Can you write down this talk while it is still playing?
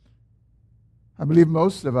I believe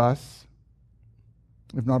most of us,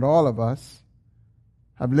 if not all of us,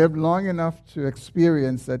 have lived long enough to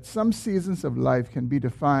experience that some seasons of life can be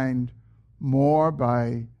defined more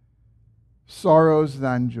by sorrows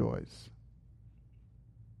than joys.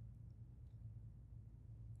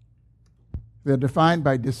 They're defined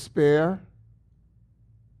by despair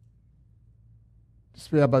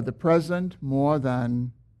about the present more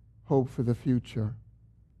than hope for the future.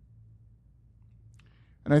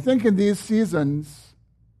 And I think in these seasons,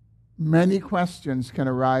 many questions can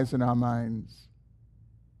arise in our minds.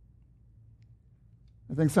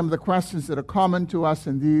 I think some of the questions that are common to us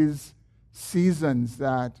in these seasons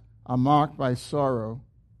that are marked by sorrow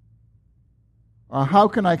are, how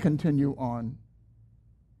can I continue on?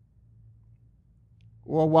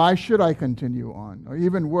 Or why should I continue on? Or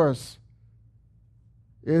even worse,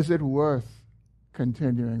 is it worth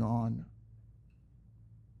continuing on?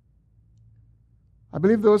 I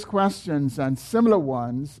believe those questions and similar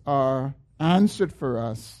ones are answered for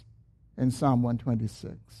us in Psalm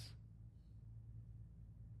 126.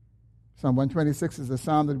 Psalm 126 is the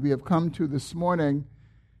psalm that we have come to this morning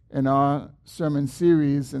in our sermon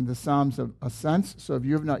series in the Psalms of Ascents. So if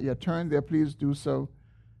you have not yet turned there, please do so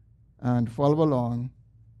and follow along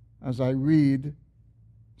as I read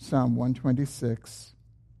Psalm 126,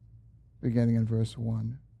 beginning in verse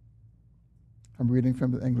 1. I'm reading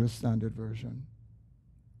from the English Standard Version.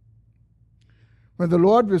 When the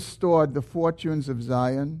Lord restored the fortunes of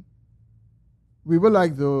Zion, we were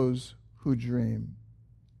like those who dream.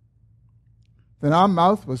 Then our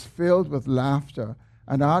mouth was filled with laughter,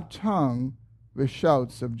 and our tongue with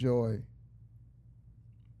shouts of joy.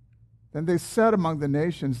 Then they said among the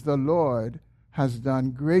nations, the Lord has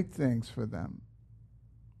done great things for them.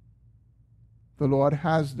 The Lord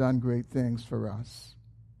has done great things for us,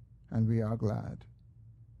 and we are glad.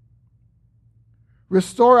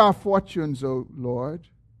 Restore our fortunes, O Lord,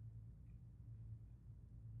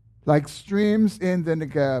 like streams in the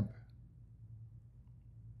Negeb.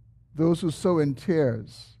 Those who sow in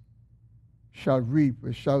tears shall reap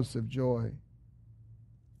with shouts of joy.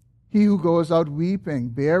 He who goes out weeping,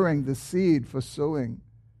 bearing the seed for sowing,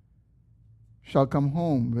 shall come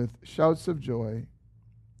home with shouts of joy,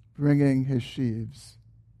 bringing his sheaves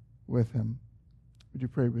with him. Would you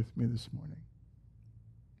pray with me this morning?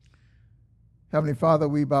 Heavenly Father,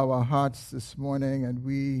 we bow our hearts this morning, and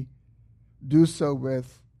we do so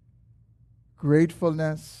with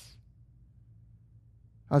gratefulness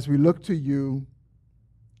as we look to you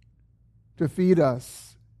to feed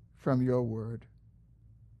us from your word.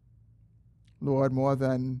 Lord, more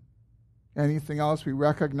than anything else, we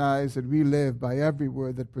recognize that we live by every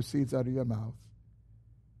word that proceeds out of your mouth.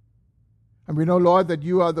 And we know, Lord, that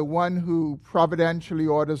you are the one who providentially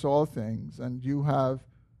orders all things, and you have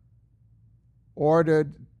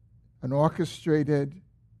ordered and orchestrated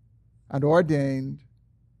and ordained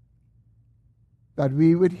that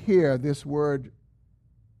we would hear this word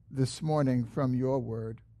this morning from your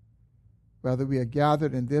word. Whether we are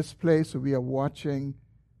gathered in this place or we are watching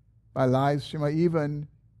by live stream or even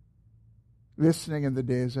listening in the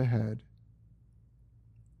days ahead.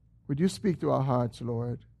 Would you speak to our hearts,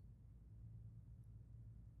 Lord?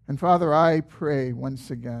 And Father, I pray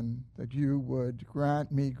once again that you would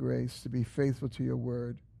grant me grace to be faithful to your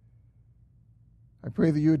word. I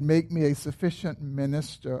pray that you would make me a sufficient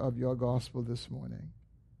minister of your gospel this morning.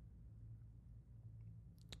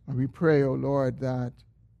 And we pray, O Lord, that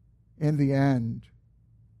in the end,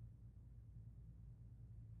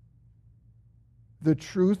 the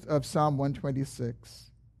truth of Psalm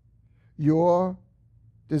 126, your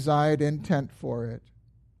desired intent for it,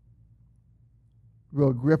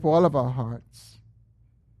 will grip all of our hearts,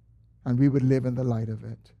 and we would live in the light of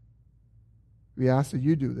it. We ask that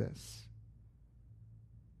you do this.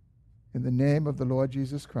 In the name of the Lord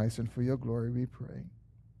Jesus Christ and for your glory we pray.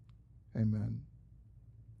 Amen.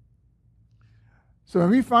 So when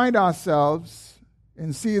we find ourselves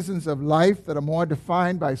in seasons of life that are more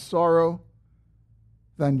defined by sorrow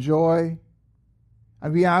than joy,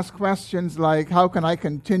 and we ask questions like, how can I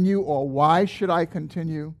continue, or why should I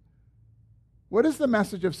continue? What is the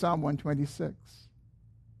message of Psalm 126?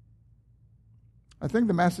 I think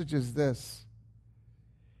the message is this.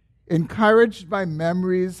 Encouraged by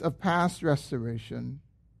memories of past restoration,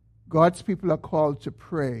 God's people are called to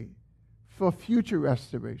pray for future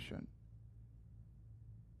restoration,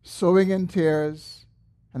 sowing in tears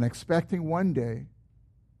and expecting one day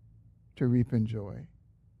to reap in joy.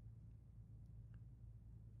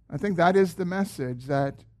 I think that is the message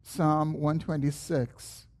that Psalm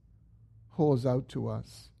 126 holds out to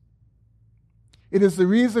us. It is the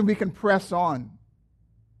reason we can press on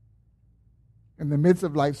in the midst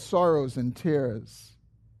of life's sorrows and tears.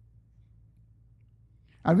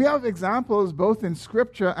 And we have examples both in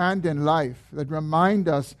Scripture and in life that remind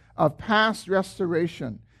us of past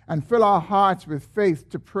restoration and fill our hearts with faith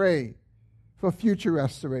to pray for future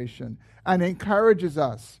restoration, and encourages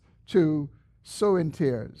us to sow in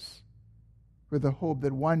tears with the hope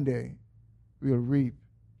that one day we'll reap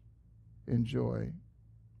in joy.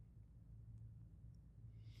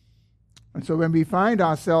 And so when we find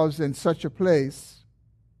ourselves in such a place,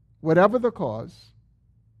 whatever the cause,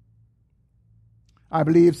 I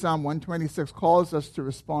believe Psalm 126 calls us to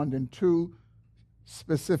respond in two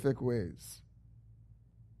specific ways.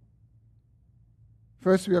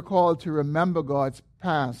 First, we are called to remember God's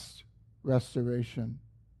past restoration.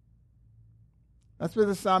 That's what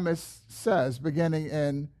the psalmist says, beginning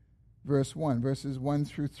in verse 1, verses 1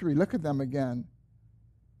 through 3. Look at them again.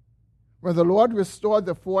 When the Lord restored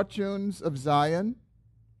the fortunes of Zion,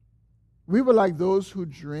 we were like those who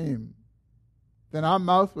dream. Then our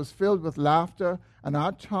mouth was filled with laughter, and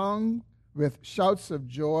our tongue with shouts of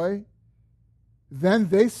joy. Then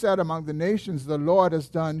they said among the nations, the Lord has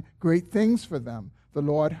done great things for them. The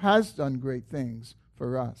Lord has done great things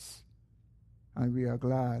for us, and we are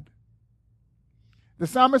glad. The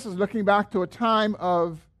psalmist is looking back to a time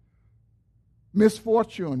of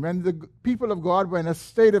misfortune, when the people of God were in a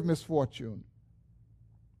state of misfortune.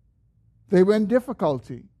 They were in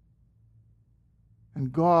difficulty,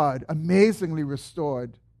 and God amazingly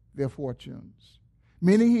restored their fortunes,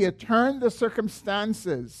 meaning He had turned the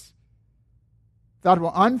circumstances that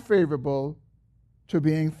were unfavorable to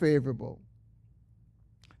being favorable.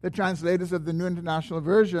 The translators of the New International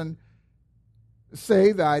Version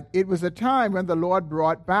say that it was a time when the Lord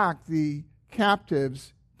brought back the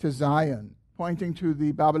captives to Zion, pointing to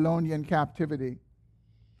the Babylonian captivity.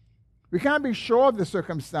 We can't be sure of the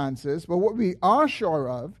circumstances, but what we are sure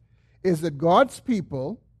of is that God's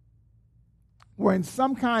people were in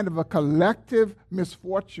some kind of a collective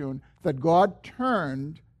misfortune that God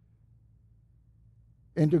turned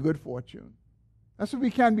into good fortune. That's what we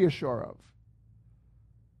can be assured of.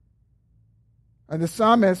 And the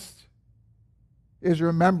psalmist is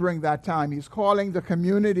remembering that time. He's calling the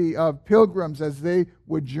community of pilgrims as they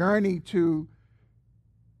would journey to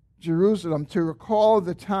Jerusalem to recall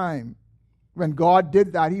the time when God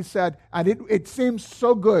did that. He said, and it seemed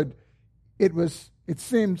so good, it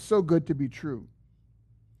seemed so good to be true.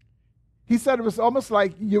 He said it was almost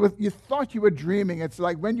like you thought you were dreaming. It's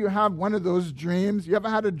like when you have one of those dreams. You ever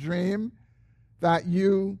had a dream that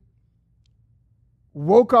you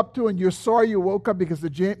woke up to and you saw you woke up because the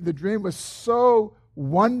dream was so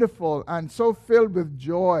wonderful and so filled with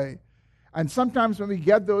joy? And sometimes when we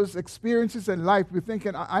get those experiences in life, we're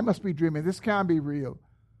thinking, I must be dreaming. This can't be real.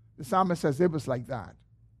 The psalmist says it was like that.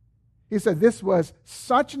 He said this was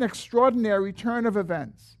such an extraordinary turn of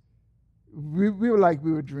events. We were like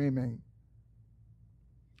we were dreaming.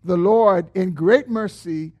 The Lord, in great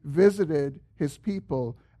mercy, visited His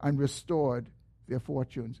people and restored their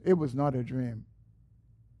fortunes. It was not a dream.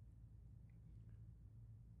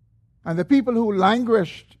 And the people who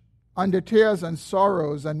languished under tears and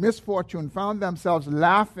sorrows and misfortune found themselves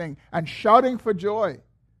laughing and shouting for joy.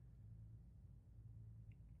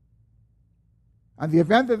 And the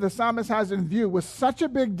event that the psalmist has in view was such a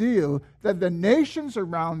big deal that the nations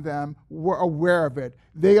around them were aware of it.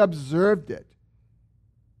 They observed it.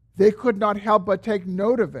 They could not help but take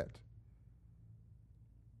note of it.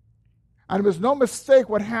 And it was no mistake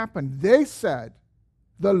what happened. They said,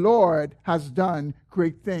 the Lord has done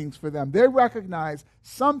great things for them. They recognize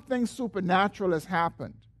something supernatural has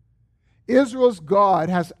happened. Israel's God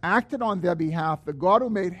has acted on their behalf. The God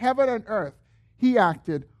who made heaven and earth, He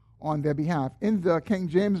acted on their behalf. In the King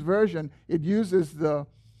James Version, it uses the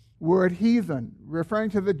word heathen,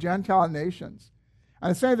 referring to the Gentile nations.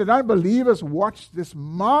 And it's saying that unbelievers watched this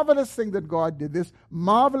marvelous thing that God did, this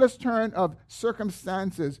marvelous turn of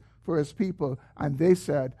circumstances for His people, and they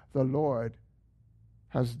said, the Lord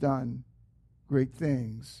has done great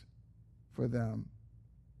things for them.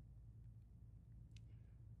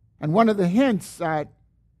 And one of the hints at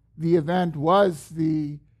the event was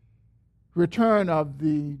the return of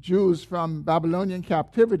the Jews from Babylonian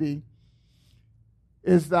captivity,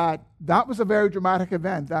 is that was a very dramatic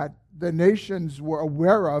event that the nations were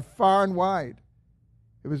aware of far and wide.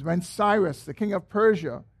 It was when Cyrus, the king of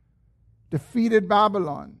Persia, defeated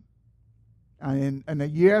Babylon. And in a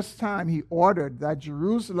year's time, he ordered that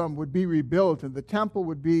Jerusalem would be rebuilt and the temple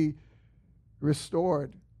would be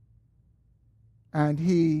restored. And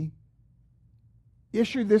he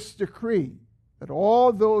issued this decree that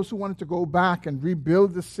all those who wanted to go back and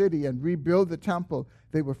rebuild the city and rebuild the temple,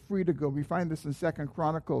 they were free to go. We find this in 2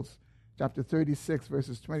 Chronicles chapter 36,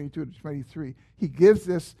 verses 22 to 23. He gives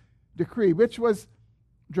this decree, which was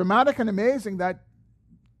dramatic and amazing, that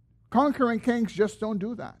conquering kings just don't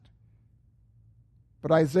do that.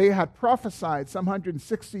 But Isaiah had prophesied some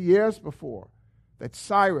 160 years before that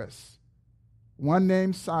Cyrus, one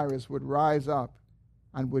named Cyrus, would rise up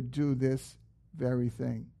and would do this very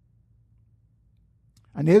thing.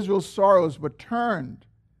 And Israel's sorrows were turned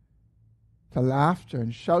to laughter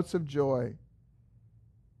and shouts of joy,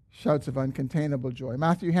 shouts of uncontainable joy.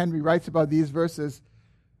 Matthew Henry writes about these verses.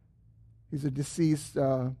 He's a deceased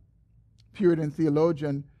Puritan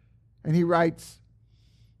theologian, and he writes,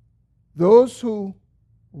 "Those who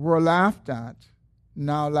were laughed at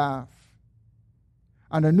now laugh,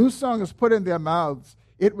 and a new song is put in their mouths.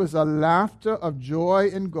 It was a laughter of joy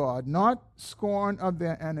in God, not scorn of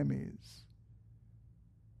their enemies."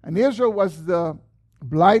 And Israel was the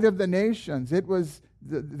blight of the nations. They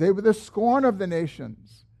were the scorn of the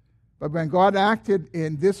nations. But when God acted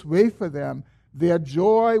in this way for them, their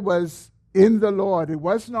joy was in the Lord. It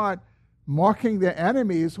was not mocking their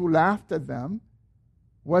enemies who laughed at them.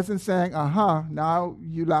 It wasn't saying, aha, now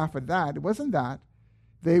you laugh at that. It wasn't that.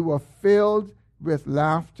 They were filled with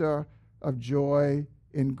laughter of joy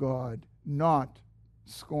in God, not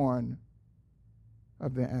scorn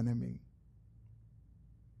of their enemy.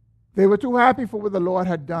 They were too happy for what the Lord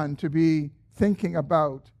had done to be thinking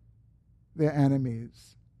about their enemies.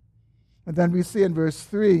 And then we see in verse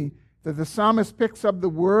 3 that the psalmist picks up the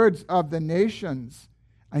words of the nations,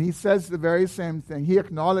 and he says the very same thing. He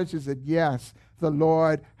acknowledges that, yes, the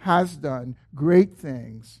Lord has done great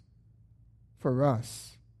things for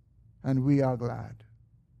us, and we are glad.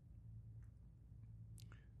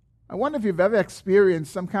 I wonder if you've ever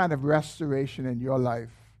experienced some kind of restoration in your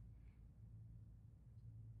life.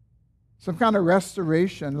 Some kind of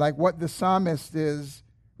restoration like what the psalmist is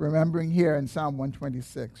remembering here in Psalm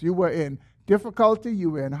 126. You were in difficulty, you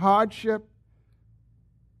were in hardship.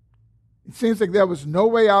 It seems like there was no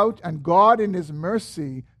way out, and God in His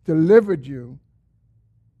mercy delivered you,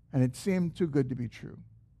 and it seemed too good to be true.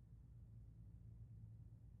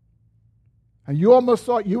 And you almost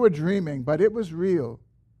thought you were dreaming, but it was real.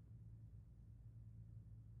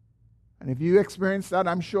 And if you experienced that,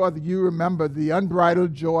 I'm sure that you remember the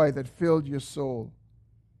unbridled joy that filled your soul.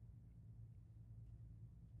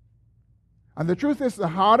 And the truth is, the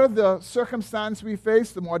harder the circumstance we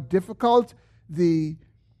face, the more difficult the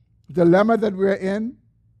dilemma that we're in,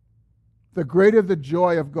 the greater the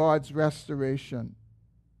joy of God's restoration.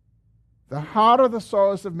 The harder the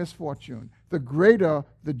sorrows of misfortune, the greater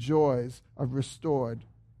the joys of restored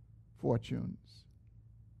fortunes.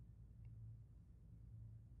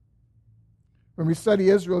 When we study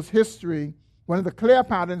Israel's history, one of the clear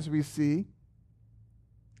patterns we see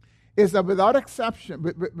is that without exception,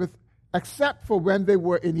 except for when they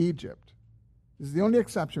were in Egypt, this is the only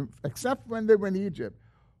exception, except when they were in Egypt,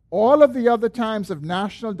 all of the other times of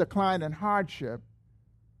national decline and hardship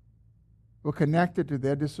were connected to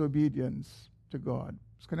their disobedience to God.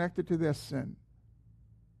 It's connected to their sin.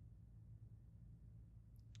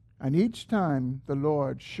 And each time the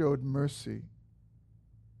Lord showed mercy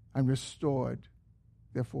and restored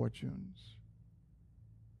their fortunes,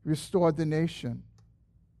 restored the nation.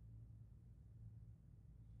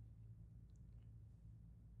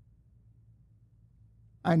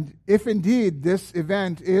 And if indeed this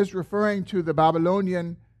event is referring to the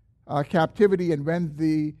Babylonian captivity and when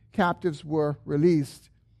the captives were released,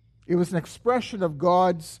 it was an expression of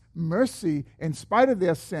God's mercy in spite of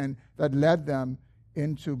their sin that led them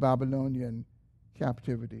into Babylonian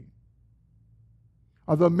captivity.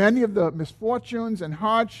 Although many of the misfortunes and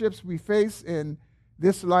hardships we face in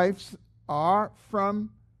this life are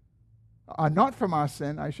not from our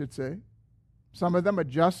sin, I should say. Some of them are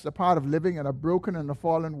just a part of living in a broken and a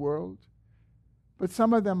fallen world. But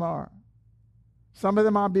some of them are. Some of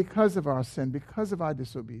them are because of our sin, because of our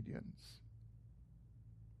disobedience.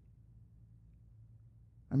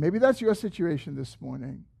 And maybe that's your situation this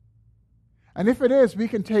morning. And if it is, we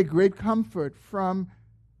can take great comfort from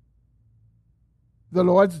the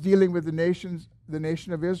Lord's dealing with the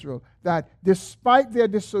nation of Israel, that despite their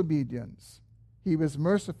disobedience, He was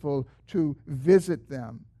merciful to visit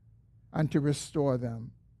them and to restore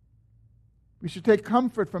them. We should take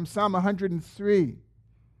comfort from Psalm 103,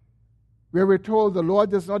 where we're told the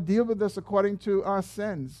Lord does not deal with us according to our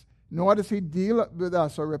sins, nor does He deal with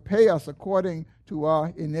us or repay us according to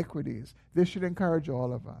our iniquities. This should encourage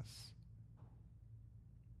all of us.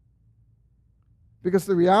 Because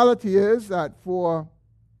the reality is that for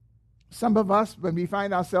some of us, when we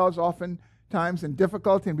find ourselves oftentimes in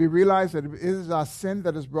difficulty and we realize that it is our sin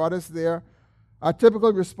that has brought us there, our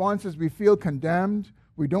typical response is we feel condemned,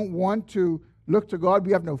 We don't want to look to God.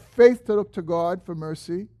 We have no faith to look to God for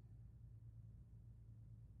mercy.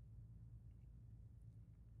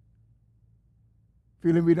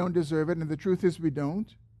 Feeling we don't deserve it, and the truth is we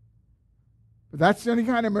don't. But that's the only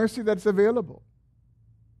kind of mercy that's available.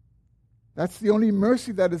 That's the only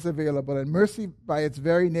mercy that is available. And mercy, by its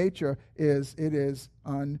very nature, is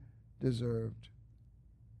undeserved.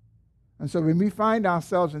 And so when we find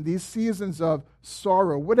ourselves in these seasons of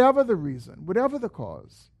sorrow, whatever the reason, whatever the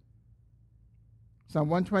cause, Psalm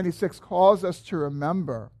 126 calls us to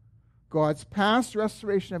remember God's past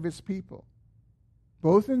restoration of his people,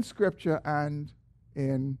 both in Scripture and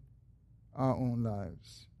in our own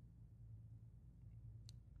lives.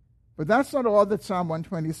 But that's not all that Psalm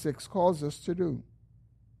 126 calls us to do.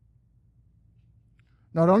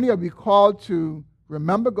 Not only are we called to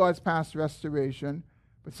remember God's past restoration,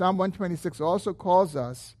 but Psalm 126 also calls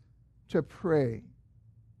us to pray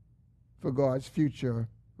for God's future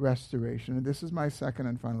restoration. And this is my second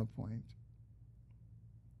and final point.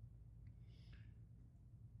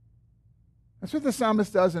 That's what the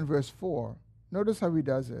psalmist does in verse 4. Notice how he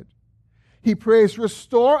does it. He prays,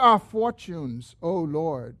 "Restore our fortunes, O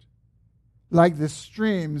Lord, like the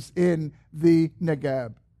streams in the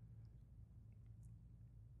Negeb."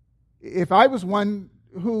 If I was one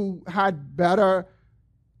who had better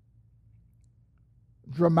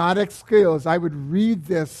dramatic skills, I would read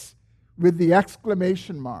this with the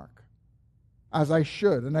exclamation mark, as I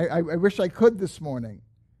should. And I wish I could this morning.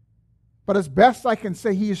 But as best I can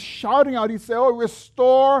say, he is shouting out, he said, "Oh,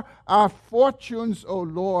 restore our fortunes, O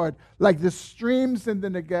Lord, like the streams in the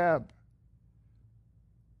Negeb."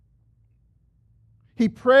 He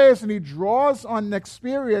prays and he draws on an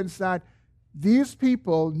experience that these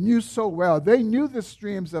people knew so well. They knew the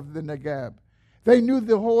streams of the Negeb. They knew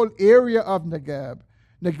the whole area of Negeb.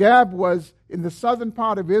 Negeb was in the southern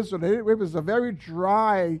part of Israel. It was a very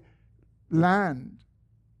dry land.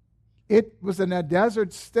 It was in a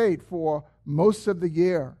desert state for most of the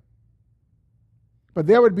year. But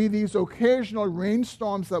there would be these occasional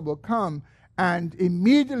rainstorms that will come, and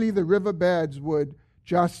immediately the riverbeds would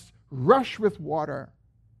just rush with water.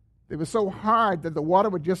 They were so hard that the water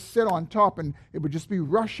would just sit on top, and it would just be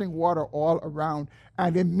rushing water all around.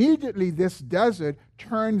 And immediately this desert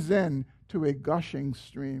turns into a gushing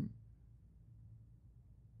stream.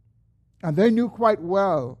 And they knew quite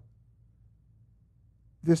well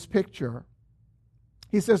this picture.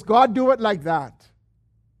 He says, God, do it like that.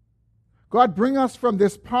 God, bring us from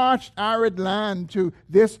this parched, arid land to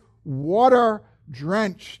this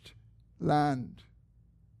water-drenched land.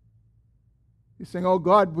 He's saying, oh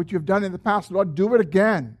God, what you've done in the past, Lord, do it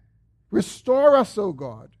again. Restore us, oh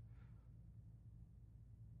God.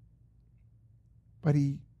 But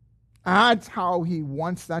he adds how he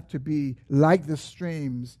wants that to be like the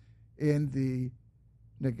streams in the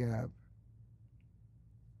Negeb.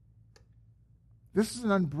 This is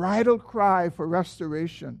an unbridled cry for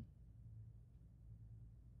restoration.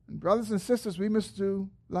 And brothers and sisters, we must do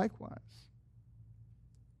likewise.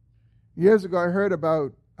 Years ago, I heard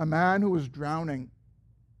about a man who was drowning.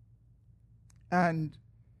 And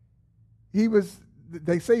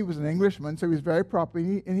they say he was an Englishman, so he was very proper.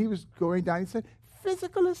 And he was going down. He said,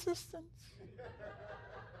 "Physical assistance."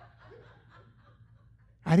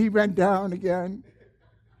 And he went down again.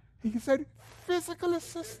 He said, "Physical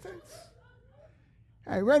assistance."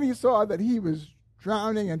 And when he saw that he was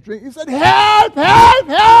drowning and drinking, he said, "Help, help,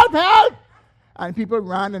 help, help." And people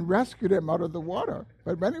ran and rescued him out of the water.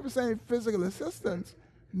 But when he was saying physical assistance,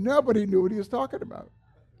 nobody knew what he was talking about.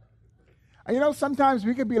 And sometimes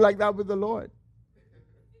we could be like that with the Lord.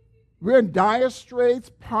 We're in dire straits,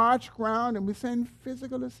 parched ground, and we're saying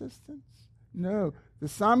physical assistance. No. The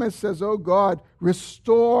psalmist says, oh God,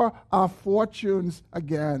 restore our fortunes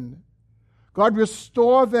again. God,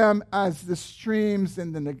 restore them as the streams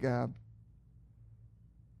in the Negeb.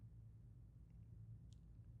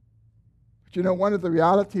 But one of the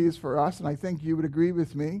realities for us, and I think you would agree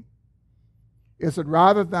with me, is that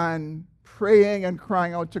rather than praying and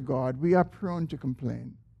crying out to God, we are prone to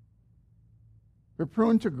complain. We're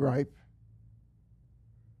prone to gripe.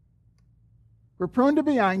 We're prone to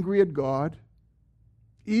be angry at God,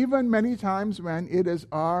 even many times when it is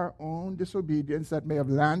our own disobedience that may have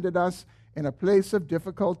landed us in a place of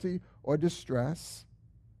difficulty or distress.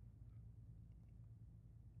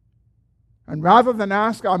 And rather than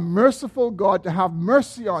ask our merciful God to have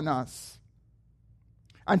mercy on us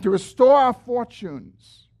and to restore our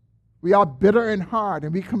fortunes, we are bitter in heart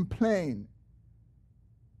and we complain.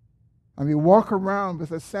 And we walk around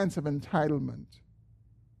with a sense of entitlement,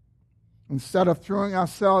 instead of throwing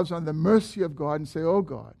ourselves on the mercy of God and say, oh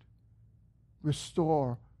God,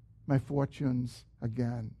 restore my fortunes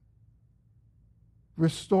again.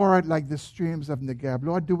 Restore it like the streams of Negeb.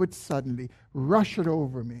 Lord, do it suddenly. Rush it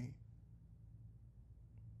over me.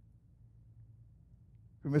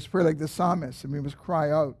 We must pray like the psalmist, and we must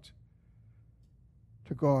cry out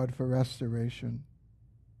to God for restoration.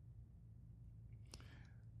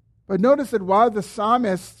 But notice that while the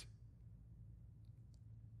psalmist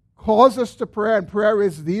calls us to prayer, and prayer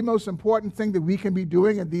is the most important thing that we can be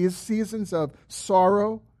doing in these seasons of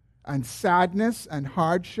sorrow and sadness and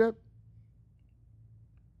hardship,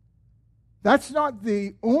 that's not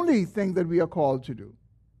the only thing that we are called to do.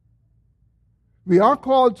 We are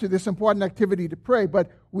called to this important activity to pray,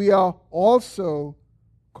 but we are also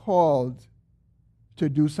called to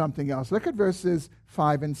do something else. Look at verses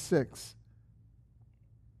 5 and 6.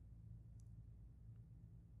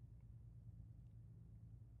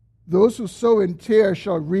 Those who sow in tears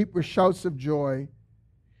shall reap with shouts of joy.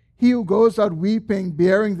 He who goes out weeping,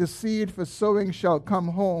 bearing the seed for sowing, shall come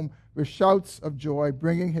home with shouts of joy,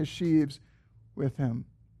 bringing his sheaves with him.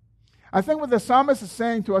 I think what the psalmist is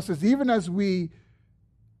saying to us is, even as we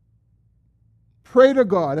pray to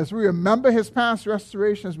God, as we remember his past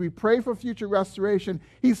restoration, as we pray for future restoration,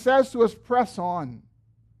 he says to us, press on.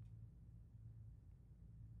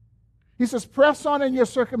 He says, press on in your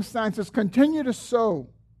circumstances. Continue to sow,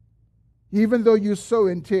 even though you sow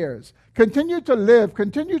in tears. Continue to live.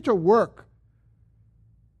 Continue to work.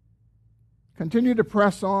 Continue to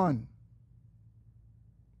press on.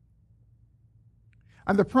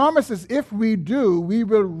 And the promise is, if we do, we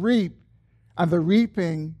will reap, and the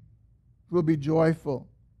reaping will be joyful.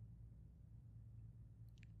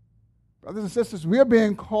 Brothers and sisters, we are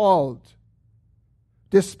being called,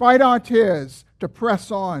 despite our tears, to press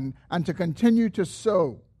on and to continue to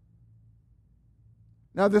sow.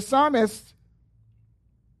 Now, the psalmist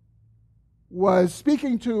was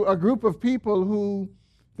speaking to a group of people who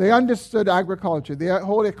they understood agriculture. Their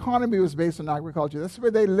whole economy was based on agriculture. That's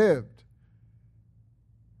where they lived.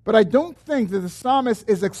 But I don't think that the psalmist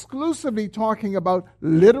is exclusively talking about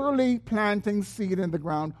literally planting seed in the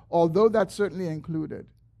ground, although that's certainly included.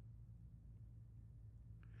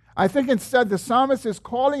 I think instead the psalmist is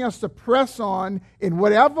calling us to press on in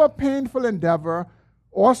whatever painful endeavor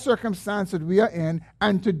or circumstance that we are in,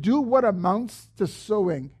 and to do what amounts to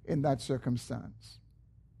sowing in that circumstance.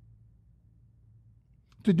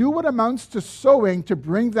 To do what amounts to sowing to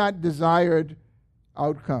bring that desired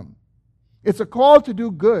outcome. It's a call to do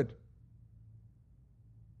good.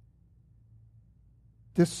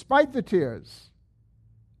 Despite the tears,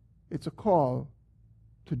 it's a call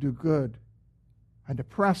to do good and to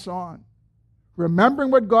press on. Remembering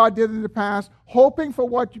what God did in the past, hoping for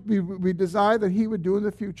what we desire that he would do in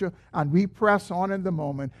the future, and we press on in the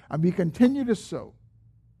moment, and we continue to sow.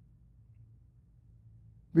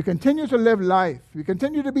 We continue to live life. We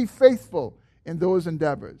continue to be faithful in those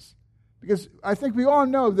endeavors. Because I think we all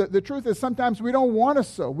know that the truth is sometimes we don't want to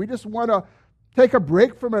sow. We just want to take a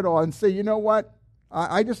break from it all and say, you know what,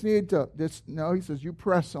 I just need to. No, he says, you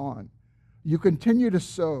press on. You continue to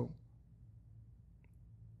sow.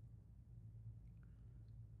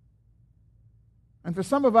 And for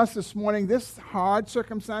some of us this morning, this hard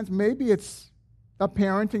circumstance, maybe it's a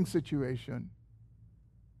parenting situation.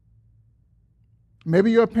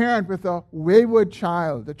 Maybe you're a parent with a wayward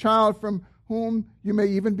child, a child from whom you may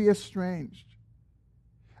even be estranged.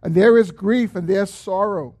 And there is grief, and there's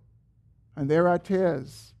sorrow, and there are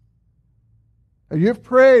tears. And you've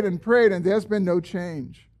prayed, and there's been no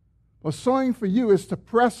change. Well, sowing for you is to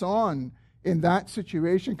press on in that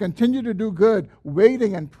situation, continue to do good,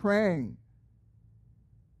 waiting and praying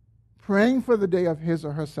for the day of his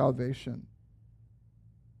or her salvation.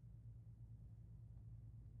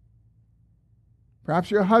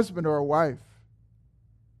 Perhaps you're a husband or a wife.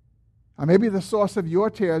 Or maybe the source of your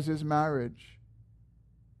tears is marriage.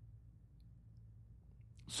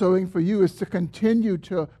 Sowing for you is to continue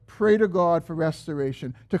to pray to God for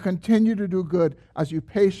restoration, to continue to do good as you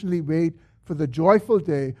patiently wait for the joyful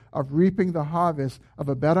day of reaping the harvest of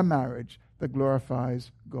a better marriage that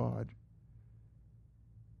glorifies God.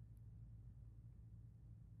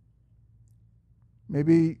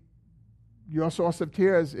 Maybe your source of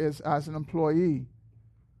tears is as an employee,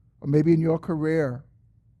 or maybe in your career.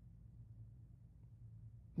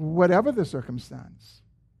 Whatever the circumstance,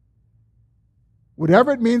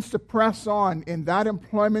 whatever it means to press on in that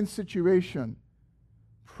employment situation,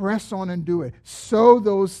 press on and do it. Sow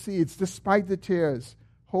those seeds despite the tears,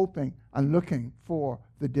 hoping and looking for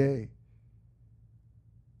the day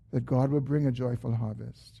that God will bring a joyful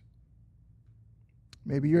harvest.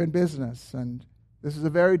 Maybe you're in business, and this is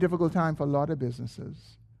a very difficult time for a lot of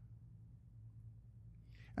businesses.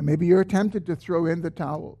 And maybe you're tempted to throw in the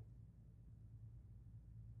towel.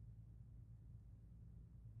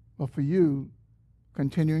 But for you,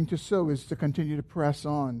 continuing to sow is to continue to press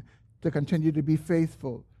on, to continue to be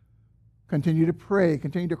faithful, continue to pray,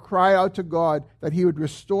 continue to cry out to God that He would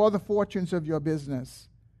restore the fortunes of your business.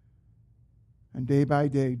 And day by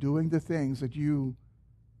day, doing the things that you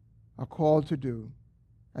are called to do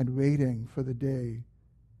and waiting for the day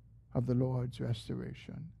of the Lord's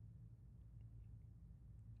restoration.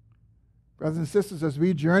 Brothers and sisters, as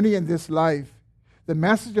we journey in this life, the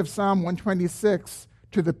message of Psalm 126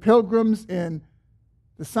 to the pilgrims in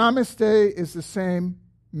the psalmist's day is the same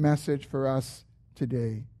message for us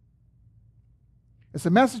today. It's a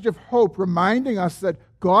message of hope, reminding us that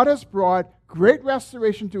God has brought great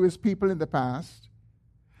restoration to His people in the past,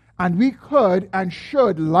 and we could and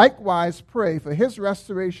should likewise pray for His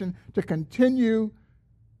restoration to continue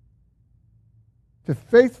to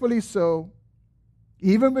faithfully sow,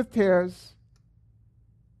 even with tears,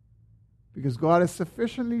 because God has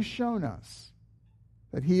sufficiently shown us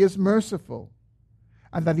that He is merciful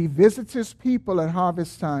and that He visits His people at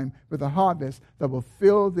harvest time with a harvest that will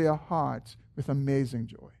fill their hearts with amazing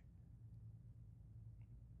joy.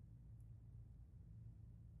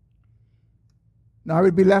 Now, I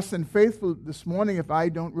would be less than faithful this morning if I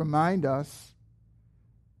don't remind us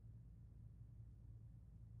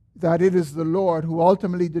that it is the Lord who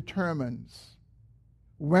ultimately determines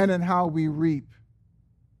when and how we reap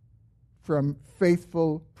from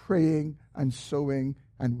faithful praying and sowing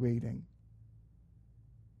and waiting.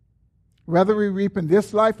 Whether we reap in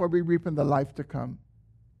this life or we reap in the life to come.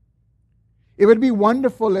 It would be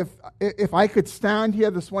wonderful if I could stand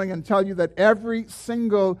here this morning and tell you that every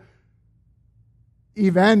single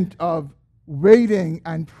event of waiting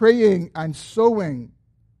and praying and sowing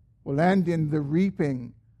will end in the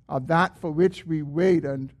reaping of that for which we wait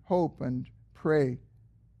and hope and pray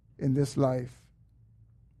in this life.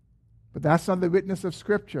 But that's not the witness of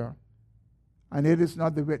Scripture, and it is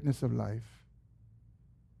not the witness of life.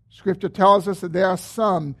 Scripture tells us that there are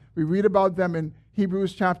some, we read about them in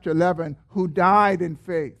Hebrews chapter 11, who died in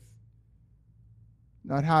faith,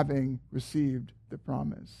 not having received the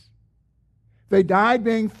promise. They died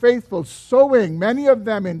being faithful, sowing, many of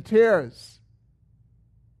them in tears.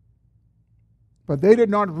 But they did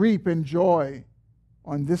not reap in joy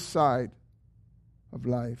on this side of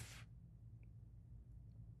life.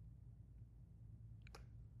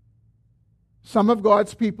 Some of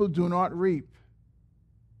God's people do not reap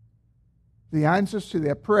the answers to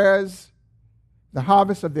their prayers, the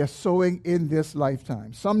harvest of their sowing in this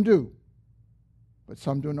lifetime. Some do, but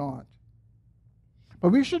some do not. But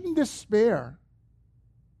we shouldn't despair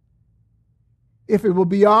if it will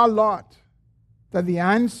be our lot that the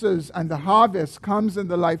answers and the harvest comes in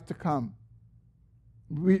the life to come.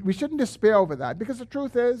 We shouldn't despair over that, because the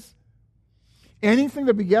truth is, anything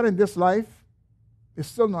that we get in this life is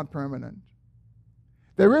still not permanent.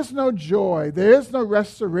 There is no joy, there is no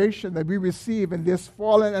restoration that we receive in this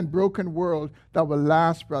fallen and broken world that will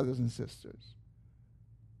last, brothers and sisters.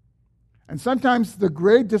 And sometimes the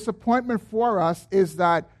great disappointment for us is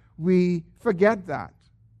that we forget that.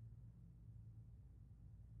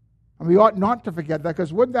 And we ought not to forget that,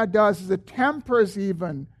 because what that does is it tempers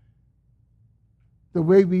even the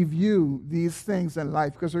way we view these things in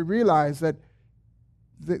life, because we realize that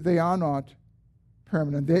they are not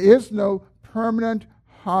permanent. There is no permanent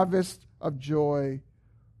harvest of joy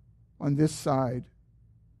on this side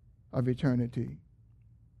of eternity.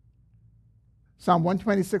 Psalm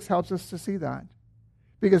 126 helps us to see that,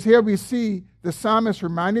 because here we see the psalmist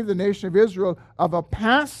reminding the nation of Israel of a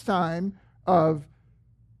past time of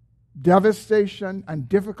devastation and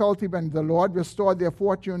difficulty when the Lord restored their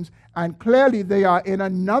fortunes, and clearly they are in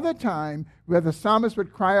another time where the psalmist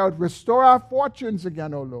would cry out, "Restore our fortunes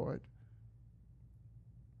again, O Lord."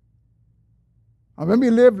 And when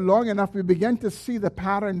we live long enough, we begin to see the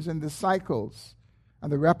patterns and the cycles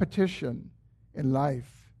and the repetition in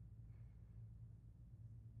life.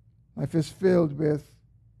 Life is filled with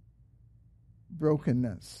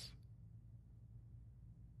brokenness.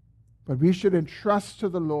 But we should entrust to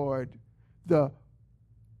the Lord, the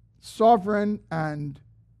sovereign and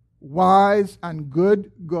wise and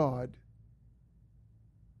good God,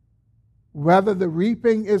 whether the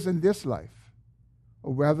reaping is in this life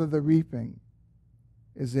or whether the reaping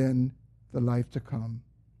is in the life to come.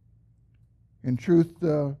 In truth,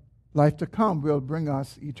 the life to come will bring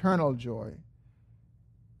us eternal joy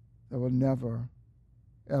that will never,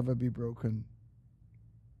 ever be broken.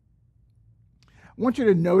 I want you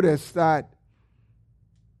to notice that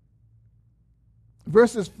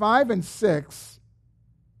verses 5 and 6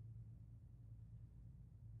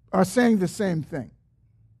 are saying the same thing.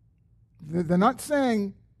 They're not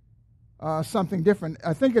saying something different.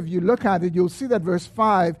 I think if you look at it, you'll see that verse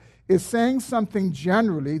 5 is saying something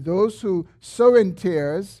generally. Those who sow in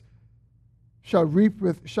tears shall reap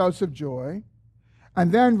with shouts of joy.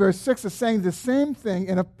 And then verse 6 is saying the same thing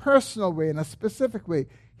in a personal way, in a specific way.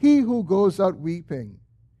 He who goes out weeping,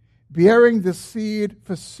 bearing the seed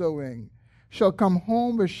for sowing, shall come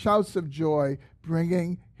home with shouts of joy,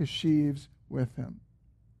 bringing his sheaves with him.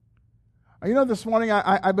 This morning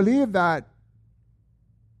I believe that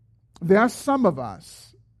there are some of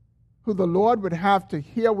us who the Lord would have to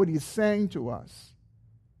hear what he's saying to us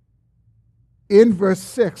in verse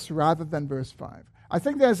 6 rather than verse 5. I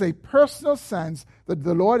think there's a personal sense that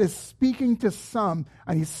the Lord is speaking to some,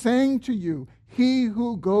 and he's saying to you, he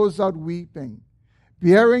who goes out weeping,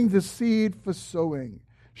 bearing the seed for sowing,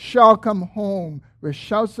 shall come home with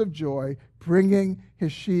shouts of joy, bringing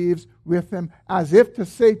his sheaves with him, as if to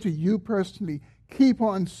say to you personally, keep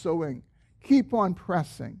on sowing, keep on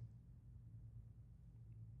pressing.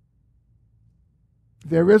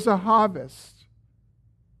 There is a harvest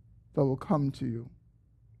that will come to you.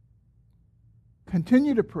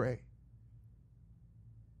 Continue to pray.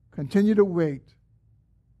 Continue to wait.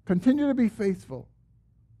 Continue to be faithful.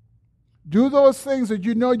 Do those things that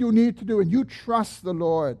you know you need to do, and you trust the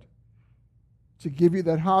Lord to give you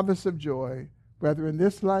that harvest of joy, whether in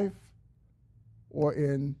this life or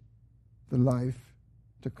in the life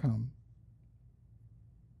to come.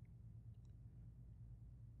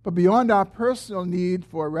 But beyond our personal need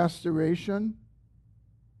for restoration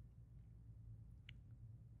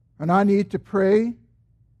and our need to pray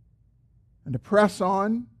and to press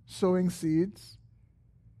on sowing seeds,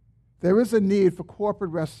 there is a need for corporate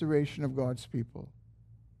restoration of God's people.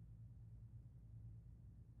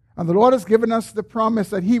 And the Lord has given us the promise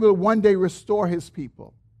that he will one day restore his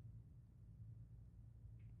people.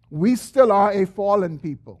 We still are a fallen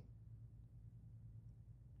people.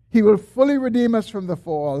 He will fully redeem us from the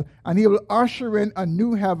fall, and he will usher in a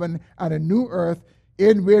new heaven and a new earth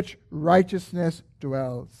in which righteousness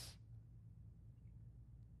dwells.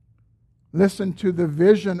 Listen to the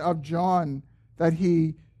vision of John that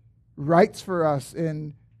he writes for us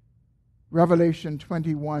in Revelation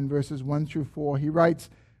 21, verses 1 through 4. He writes,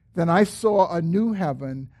 "Then I saw a new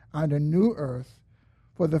heaven and a new earth,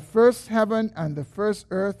 for the first heaven and the first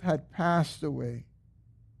earth had passed away,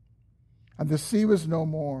 and the sea was no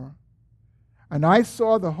more. And I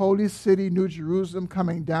saw the holy city, New Jerusalem,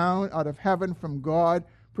 coming down out of heaven from God,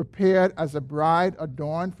 prepared as a bride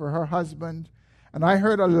adorned for her husband. And I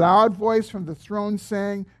heard a loud voice from the throne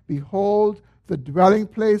saying, 'Behold, the dwelling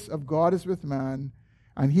place of God is with man,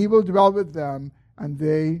 and he will dwell with them, and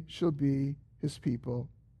they shall be his people.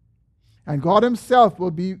 And God himself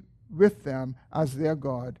will be with them as their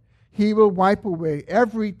God. He will wipe away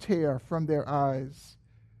every tear from their eyes.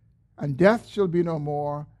 And death shall be no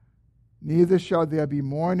more, neither shall there be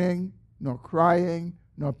mourning, nor crying,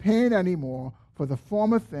 nor pain any more, for the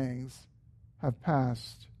former things have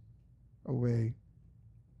passed away.'"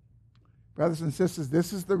 Brothers and sisters,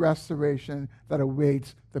 this is the restoration that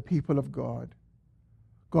awaits the people of God.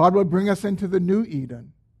 God will bring us into the new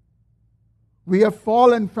Eden. We have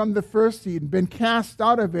fallen from the first Eden, been cast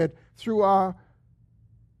out of it through our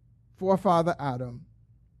forefather Adam.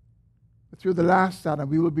 Through the last Adam,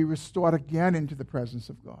 we will be restored again into the presence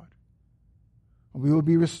of God. And we will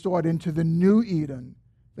be restored into the new Eden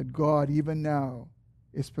that God even now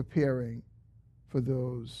is preparing for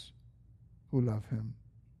those who love him.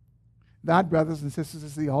 That, brothers and sisters,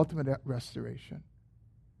 is the ultimate restoration.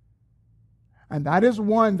 And that is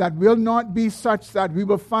one that will not be such that we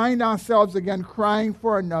will find ourselves again crying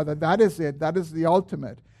for another. That is it. That is the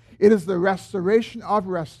ultimate. It is the restoration of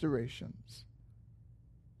restorations.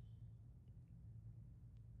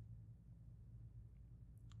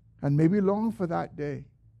 And may we long for that day.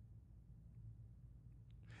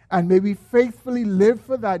 And may we faithfully live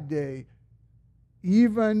for that day,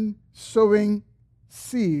 even sowing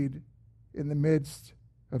seed in the midst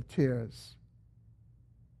of tears.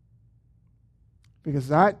 Because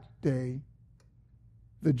that day,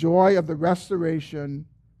 the joy of the restoration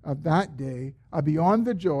of that day are beyond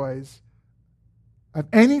the joys of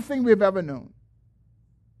anything we've ever known.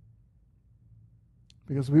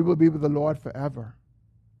 Because we will be with the Lord forever,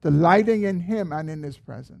 delighting in him and in his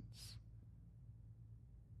presence.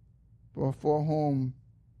 For whom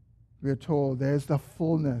we are told there's the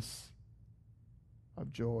fullness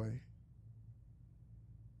of joy.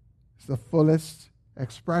 It's the fullest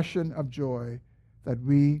expression of joy that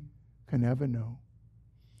we can ever know.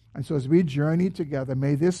 And so as we journey together,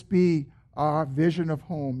 may this be our vision of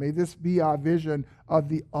home. May this be our vision of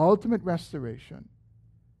the ultimate restoration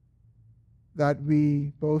that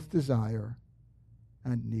we both desire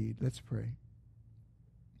and need. Let's pray.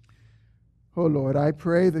 Oh Lord, I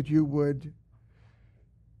pray that you would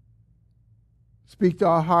speak to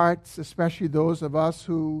our hearts, especially those of us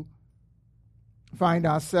who find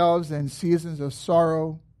ourselves in seasons of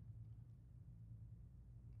sorrow,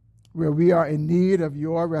 where we are in need of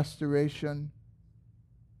your restoration.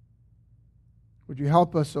 Would you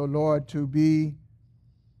help us, O Lord, to be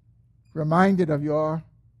reminded of your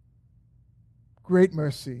great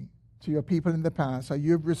mercy to your people in the past, how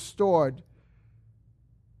you have restored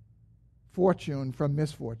fortune from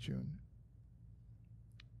misfortune.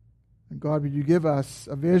 And God, would you give us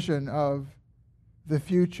a vision of the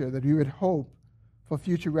future, that we would hope for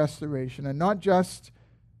future restoration, and not just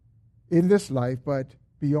in this life, but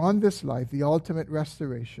beyond this life, the ultimate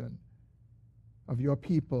restoration of your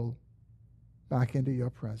people back into your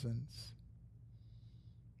presence.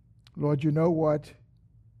 Lord, you know what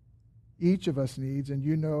each of us needs, and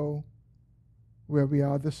you know where we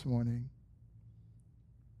are this morning.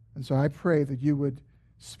 And so I pray that you would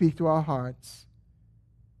speak to our hearts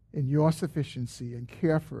in your sufficiency and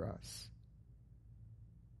care for us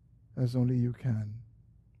as only you can.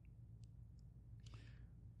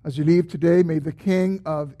 As you leave today, may the King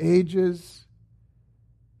of ages,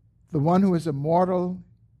 the one who is immortal,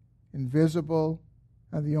 invisible,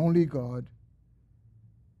 and the only God,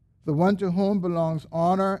 the one to whom belongs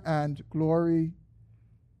honor and glory,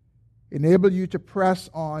 enable you to press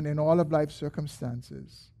on in all of life's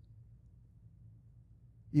circumstances,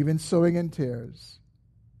 even sowing in tears.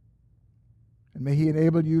 And may he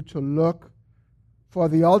enable you to look for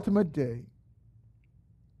the ultimate day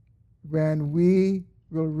when we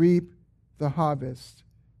will reap the harvest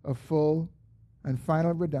of full and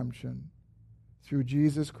final redemption through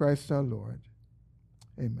Jesus Christ our Lord.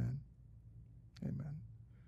 Amen. Amen.